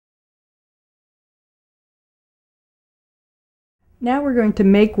Now we're going to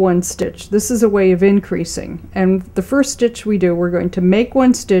make one stitch. This is a way of increasing, and the first stitch we do, we're going to make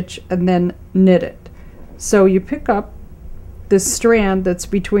one stitch and then knit it. So you pick up this strand that's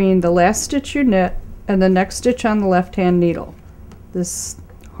between the last stitch you knit and the next stitch on the left hand needle, this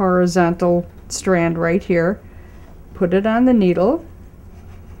horizontal strand right here, put it on the needle,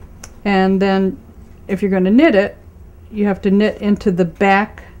 and then if you're going to knit it, you have to knit into the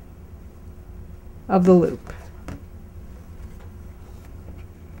back of the loop.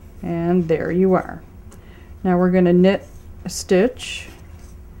 And there you are. Now we're going to knit a stitch,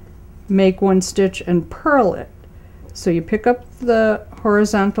 make one stitch, and purl it. So you pick up the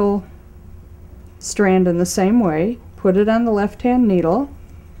horizontal strand in the same way, put it on the left hand needle,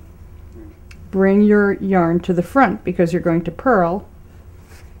 bring your yarn to the front because you're going to purl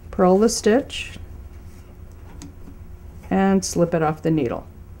the stitch, and slip it off the needle.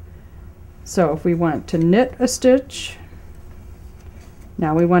 So if we want to knit a stitch,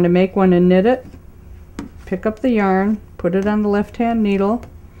 now we want to make one and knit it, pick up the yarn, put it on the left hand needle,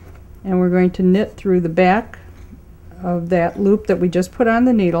 and we're going to knit through the back of that loop that we just put on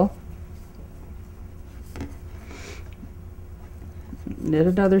the needle. Knit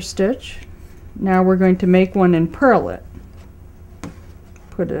another stitch. Now we're going to make one and purl it.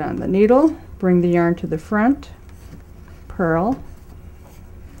 Put it on the needle, bring the yarn to the front, purl,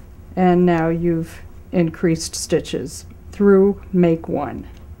 and now you've increased stitches through make one.